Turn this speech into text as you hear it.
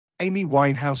Amy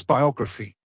Winehouse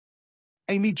Biography.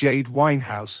 Amy Jade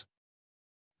Winehouse.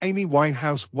 Amy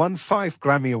Winehouse won 5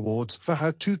 Grammy Awards for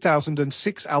her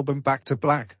 2006 album Back to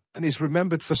Black, and is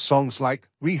remembered for songs like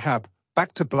Rehab,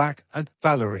 Back to Black, and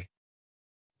Valerie.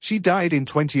 She died in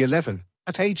 2011,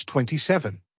 at age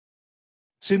 27.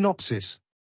 Synopsis.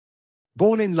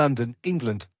 Born in London,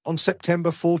 England, on September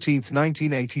 14,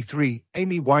 1983,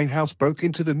 Amy Winehouse broke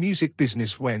into the music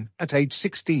business when, at age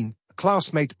 16, a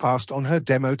classmate passed on her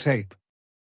demo tape.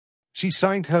 She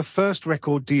signed her first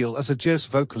record deal as a jazz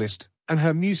vocalist, and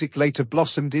her music later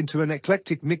blossomed into an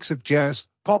eclectic mix of jazz,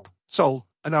 pop, soul,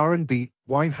 and R&B.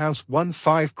 Winehouse won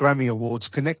 5 Grammy Awards,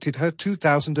 connected her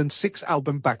 2006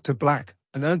 album Back to Black,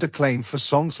 and earned acclaim for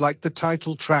songs like the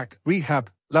title track, Rehab,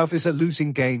 Love is a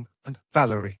Losing Game, and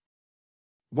Valerie.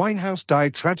 Winehouse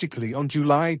died tragically on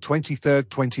July 23,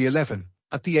 2011,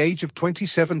 at the age of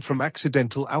 27 from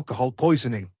accidental alcohol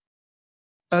poisoning.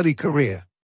 Early career.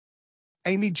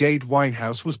 Amy Jade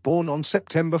Winehouse was born on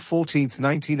September 14,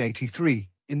 1983,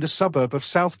 in the suburb of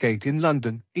Southgate in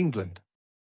London, England.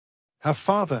 Her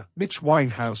father, Mitch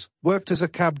Winehouse, worked as a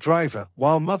cab driver,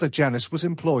 while mother Janice was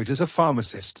employed as a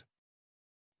pharmacist.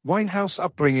 Winehouse's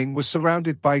upbringing was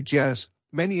surrounded by jazz.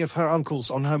 Many of her uncles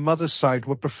on her mother's side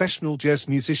were professional jazz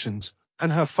musicians,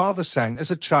 and her father sang as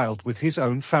a child with his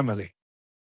own family.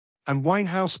 And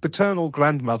Winehouse's paternal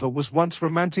grandmother was once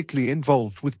romantically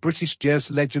involved with British jazz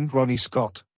legend Ronnie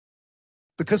Scott.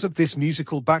 Because of this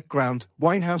musical background,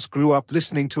 Winehouse grew up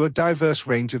listening to a diverse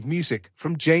range of music,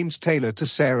 from James Taylor to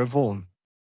Sarah Vaughan.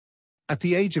 At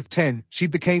the age of 10, she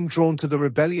became drawn to the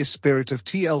rebellious spirit of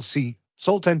TLC,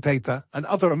 Salt and Pepper, and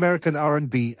other American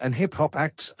R&B and hip-hop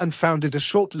acts, and founded a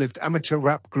short-lived amateur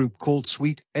rap group called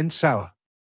Sweet and Sour.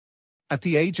 At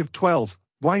the age of 12,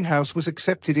 Winehouse was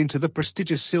accepted into the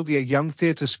prestigious Sylvia Young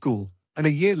Theatre School, and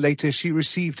a year later she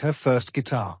received her first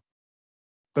guitar.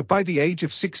 But by the age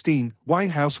of 16,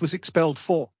 Winehouse was expelled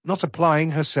for not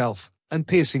applying herself and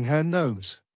piercing her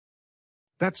nose.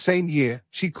 That same year,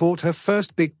 she caught her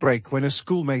first big break when a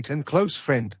schoolmate and close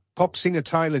friend, pop singer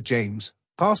Tyler James,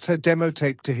 passed her demo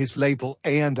tape to his label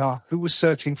A&R, who was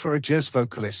searching for a jazz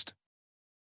vocalist.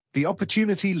 The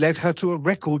opportunity led her to a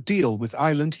record deal with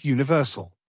Island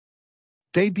Universal.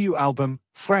 Debut album,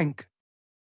 Frank.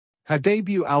 Her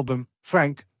debut album,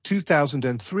 Frank,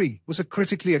 2003, was a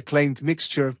critically acclaimed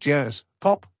mixture of jazz,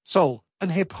 pop, soul,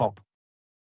 and hip-hop.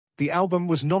 The album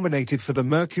was nominated for the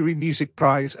Mercury Music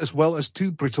Prize as well as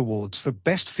 2 Brit Awards for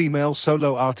Best Female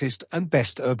Solo Artist and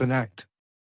Best Urban Act.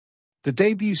 The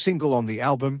debut single on the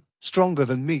album, Stronger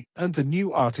Than Me, earned the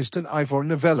New Artist and Ivor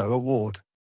Novello Award.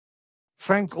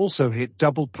 Frank also hit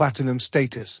double platinum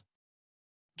status.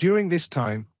 During this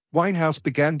time, Winehouse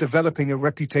began developing a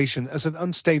reputation as an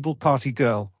unstable party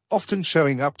girl, often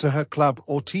showing up to her club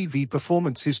or TV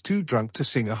performances too drunk to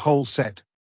sing a whole set.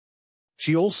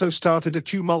 She also started a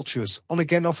tumultuous,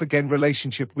 on-again off-again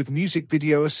relationship with music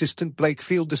video assistant Blake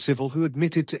Fieldicivil, who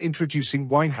admitted to introducing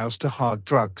Winehouse to hard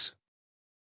drugs.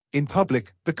 In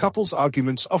public, the couple's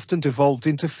arguments often devolved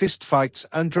into fistfights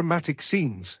and dramatic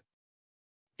scenes.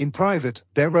 In private,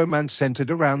 their romance centered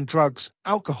around drugs,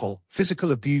 alcohol,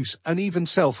 physical abuse, and even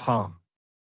self-harm.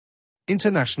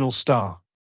 International star.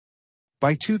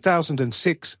 By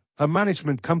 2006, her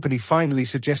management company finally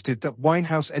suggested that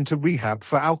Winehouse enter rehab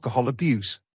for alcohol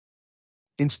abuse.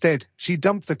 Instead, she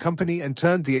dumped the company and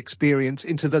turned the experience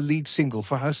into the lead single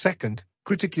for her second,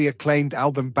 critically acclaimed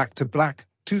album Back to Black,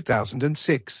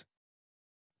 2006.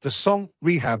 The song,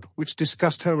 Rehab, which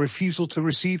discussed her refusal to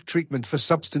receive treatment for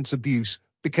substance abuse,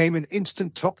 became an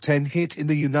instant top 10 hit in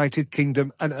the United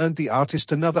Kingdom and earned the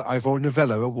artist another Ivor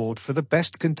Novello Award for the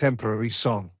Best Contemporary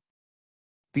Song.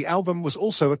 The album was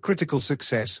also a critical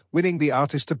success, winning the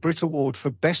artist a Brit Award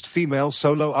for Best Female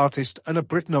Solo Artist and a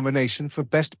Brit nomination for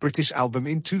Best British Album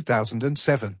in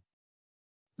 2007.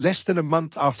 Less than a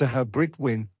month after her Brit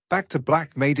win, Back to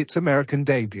Black made its American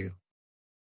debut.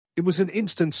 It was an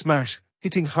instant smash,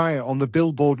 hitting higher on the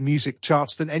Billboard music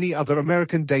charts than any other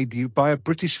American debut by a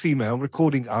British female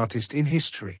recording artist in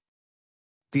history.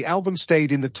 The album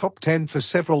stayed in the top 10 for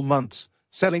several months,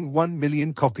 selling 1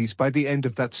 million copies by the end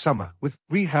of that summer, with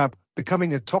Rehab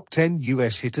becoming a top 10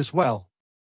 US hit as well.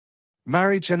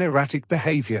 Marriage and erratic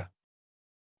behavior.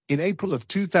 In April of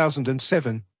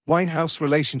 2007, Winehouse's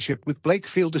relationship with Blake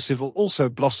Fieldicivil also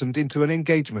blossomed into an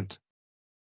engagement.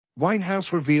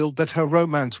 Winehouse revealed that her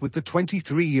romance with the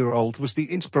 23-year-old was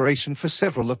the inspiration for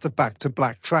several of the Back to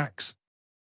Black tracks.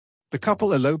 The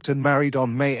couple eloped and married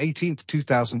on May 18,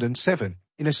 2007,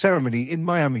 in a ceremony in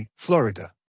Miami,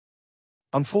 Florida.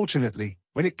 Unfortunately,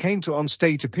 when it came to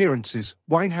on-stage appearances,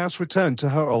 Winehouse returned to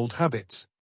her old habits.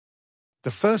 The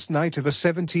first night of a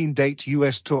 17-date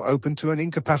US tour opened to an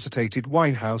incapacitated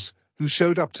Winehouse, who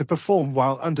showed up to perform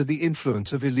while under the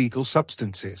influence of illegal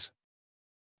substances.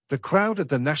 The crowd at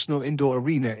the National Indoor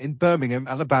Arena in Birmingham,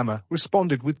 Alabama,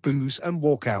 responded with boos and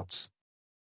walkouts.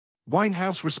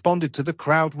 Winehouse responded to the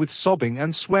crowd with sobbing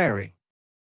and swearing.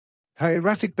 Her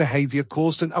erratic behavior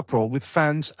caused an uproar with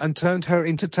fans and turned her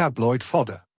into tabloid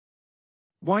fodder.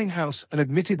 Winehouse, an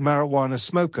admitted marijuana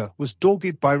smoker, was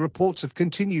dogged by reports of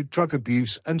continued drug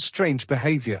abuse and strange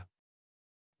behavior.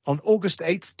 On August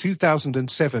 8,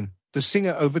 2007, the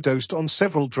singer overdosed on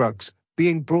several drugs,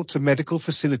 being brought to medical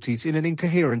facilities in an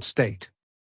incoherent state.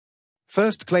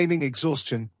 First claiming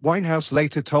exhaustion, Winehouse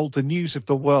later told the News of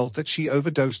the World that she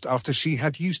overdosed after she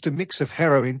had used a mix of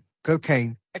heroin,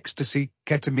 cocaine, ecstasy,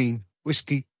 ketamine,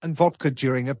 whiskey, and vodka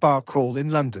during a bar crawl in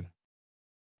London.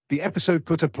 The episode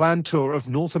put a planned tour of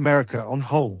North America on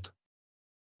hold.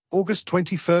 August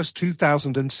 21,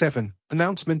 2007,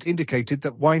 announcement indicated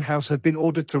that Winehouse had been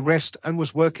ordered to rest and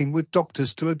was working with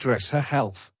doctors to address her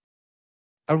health.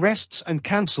 Arrests and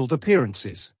cancelled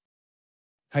appearances.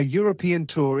 Her European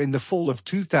tour in the fall of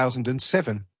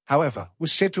 2007, however,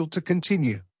 was scheduled to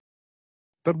continue.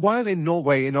 But while in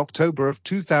Norway in October of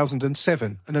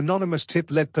 2007, an anonymous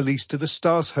tip led police to the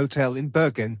Stars Hotel in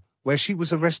Bergen, where she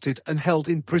was arrested and held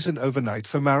in prison overnight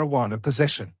for marijuana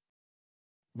possession.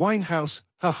 Winehouse,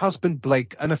 her husband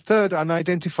Blake, and a third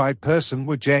unidentified person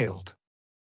were jailed.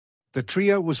 The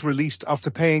trio was released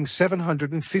after paying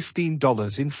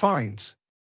 $715 in fines.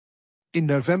 In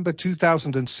November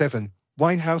 2007,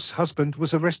 Winehouse's husband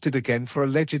was arrested again for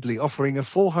allegedly offering a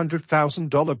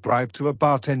 $400,000 bribe to a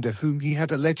bartender whom he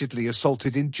had allegedly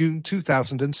assaulted in June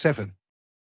 2007.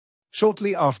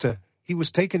 Shortly after, he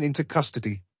was taken into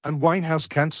custody, and Winehouse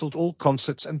cancelled all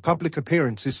concerts and public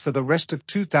appearances for the rest of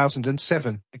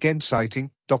 2007, again citing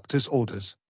doctor's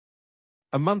orders.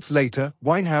 A month later,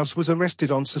 Winehouse was arrested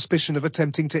on suspicion of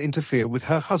attempting to interfere with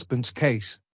her husband's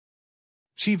case.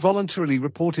 She voluntarily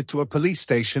reported to a police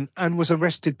station and was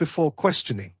arrested before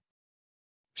questioning.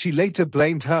 She later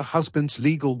blamed her husband's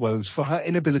legal woes for her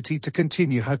inability to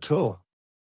continue her tour.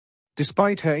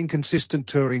 Despite her inconsistent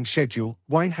touring schedule,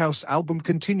 Winehouse's album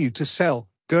continued to sell,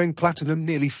 going platinum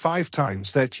nearly 5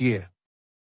 times that year.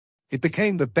 It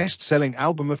became the best-selling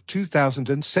album of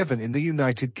 2007 in the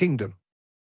United Kingdom.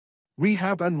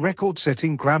 Rehab and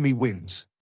record-setting Grammy wins.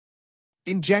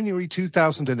 In January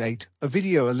 2008, a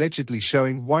video allegedly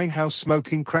showing Winehouse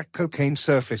smoking crack cocaine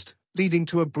surfaced, leading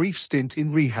to a brief stint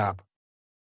in rehab.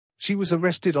 She was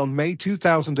arrested on May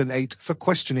 2008 for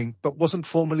questioning but wasn't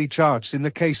formally charged in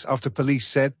the case after police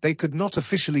said they could not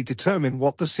officially determine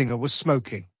what the singer was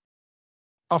smoking.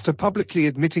 After publicly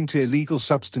admitting to illegal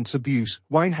substance abuse,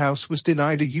 Winehouse was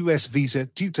denied a U.S. visa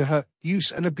due to her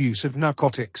use and abuse of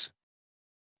narcotics.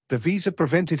 The visa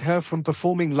prevented her from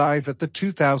performing live at the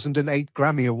 2008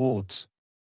 Grammy Awards.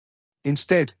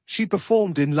 Instead, she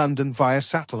performed in London via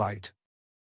satellite.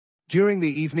 During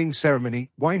the evening ceremony,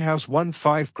 Winehouse won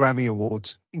 5 Grammy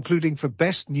Awards, including for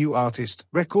Best New Artist,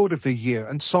 Record of the Year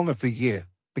and Song of the Year,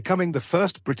 becoming the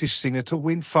first British singer to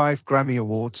win 5 Grammy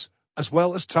Awards, as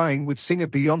well as tying with singer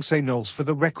Beyoncé Knowles for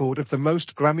the record of the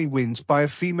most Grammy wins by a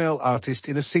female artist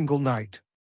in a single night.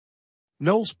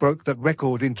 Knowles broke that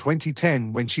record in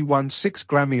 2010 when she won 6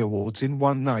 Grammy Awards in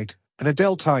one night, and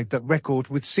Adele tied that record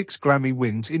with 6 Grammy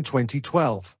wins in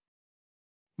 2012.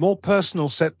 More personal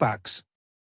setbacks.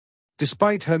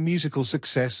 Despite her musical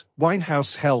success,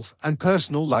 Winehouse's health and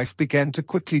personal life began to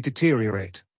quickly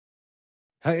deteriorate.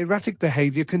 Her erratic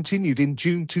behavior continued in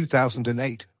June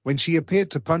 2008, when she appeared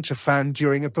to punch a fan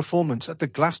during a performance at the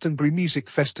Glastonbury Music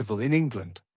Festival in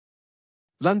England.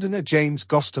 Londoner James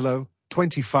Gostelow,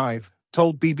 25,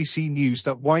 told BBC News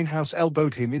that Winehouse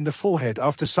elbowed him in the forehead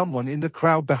after someone in the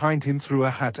crowd behind him threw a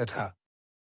hat at her.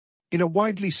 In a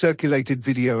widely circulated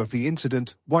video of the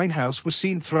incident, Winehouse was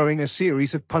seen throwing a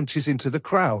series of punches into the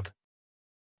crowd.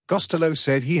 Gostelow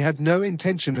said he had no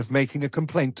intention of making a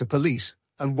complaint to police,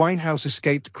 and Winehouse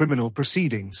escaped criminal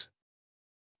proceedings.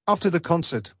 After the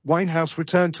concert, Winehouse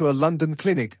returned to a London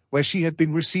clinic where she had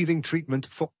been receiving treatment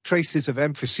for traces of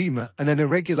emphysema and an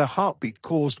irregular heartbeat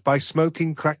caused by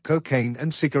smoking crack cocaine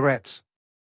and cigarettes.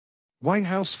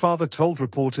 Winehouse's father told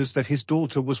reporters that his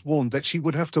daughter was warned that she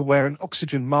would have to wear an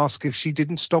oxygen mask if she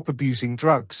didn't stop abusing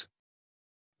drugs.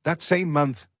 That same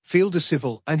month, Fielder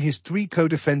Civil and his 3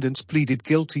 co-defendants pleaded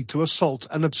guilty to assault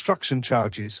and obstruction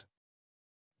charges.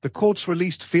 The courts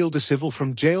released Fielder Civil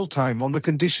from jail time on the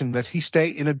condition that he stay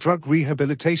in a drug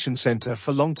rehabilitation center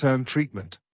for long-term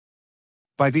treatment.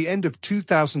 By the end of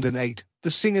 2008, the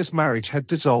singer's marriage had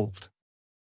dissolved.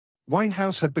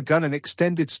 Winehouse had begun an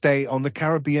extended stay on the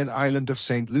Caribbean island of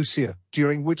St. Lucia,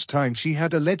 during which time she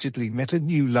had allegedly met a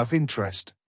new love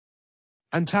interest.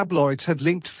 And tabloids had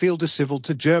linked Field de Civil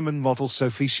to German model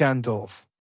Sophie Schandorf.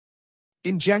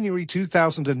 In January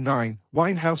 2009,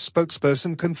 Winehouse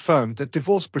spokesperson confirmed that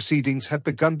divorce proceedings had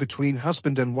begun between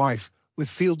husband and wife, with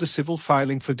Field de Civil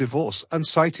filing for divorce and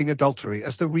citing adultery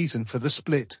as the reason for the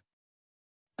split.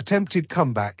 Attempted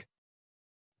comeback.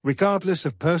 Regardless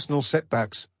of personal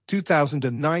setbacks,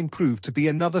 2009 proved to be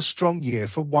another strong year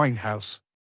for Winehouse.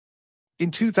 In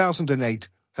 2008,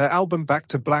 her album Back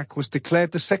to Black was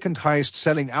declared the second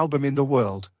highest-selling album in the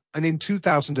world, and in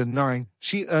 2009,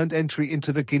 she earned entry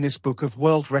into the Guinness Book of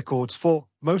World Records for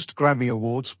most Grammy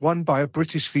Awards won by a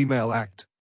British female act.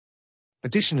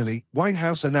 Additionally,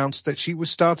 Winehouse announced that she was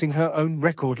starting her own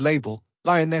record label,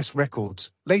 Lioness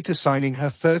Records, later signing her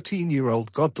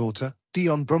 13-year-old goddaughter,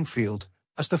 Dion Bromfield,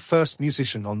 as the first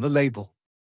musician on the label.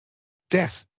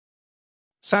 Death.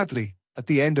 Sadly, at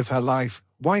the end of her life,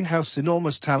 Winehouse's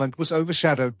enormous talent was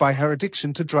overshadowed by her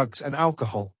addiction to drugs and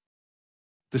alcohol.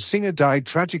 The singer died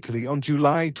tragically on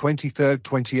July 23,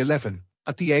 2011,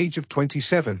 at the age of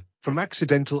 27, from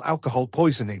accidental alcohol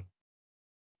poisoning.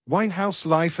 Winehouse's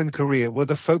life and career were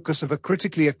the focus of a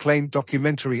critically acclaimed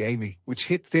documentary Amy, which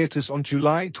hit theaters on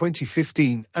July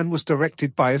 2015 and was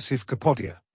directed by Asif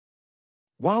Kapadia.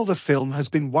 While the film has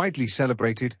been widely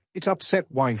celebrated, it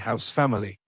upset Winehouse's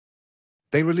family.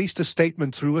 They released a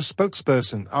statement through a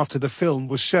spokesperson after the film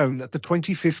was shown at the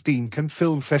 2015 Cannes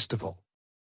Film Festival.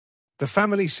 The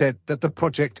family said that the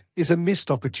project is a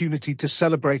missed opportunity to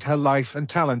celebrate her life and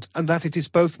talent and that it is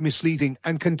both misleading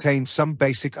and contains some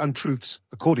basic untruths,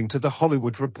 according to The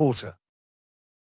Hollywood Reporter.